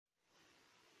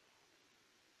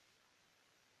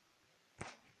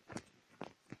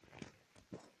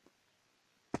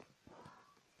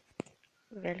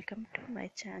Welcome to my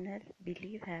channel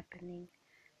Believe Happening.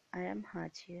 I am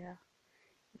Hajira.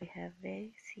 We have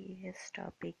very serious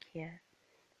topic here.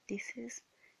 This is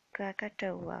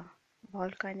Krakatoa,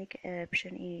 volcanic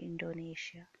eruption in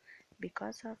Indonesia.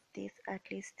 Because of this, at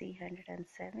least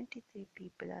 373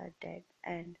 people are dead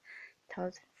and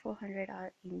 1,400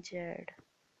 are injured.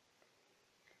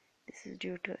 This is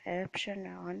due to eruption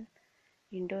on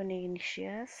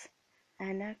Indonesia's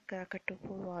Krakatoa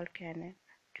volcano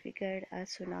triggered a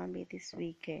tsunami this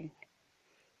weekend,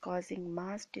 causing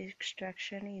mass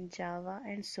destruction in Java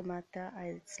and Sumatra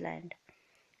Island.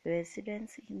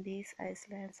 Residents in these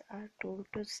islands are told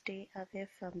to stay away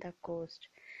from the coast,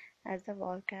 as the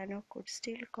volcano could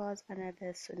still cause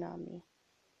another tsunami.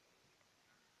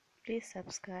 Please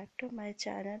subscribe to my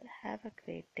channel. Have a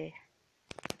great day.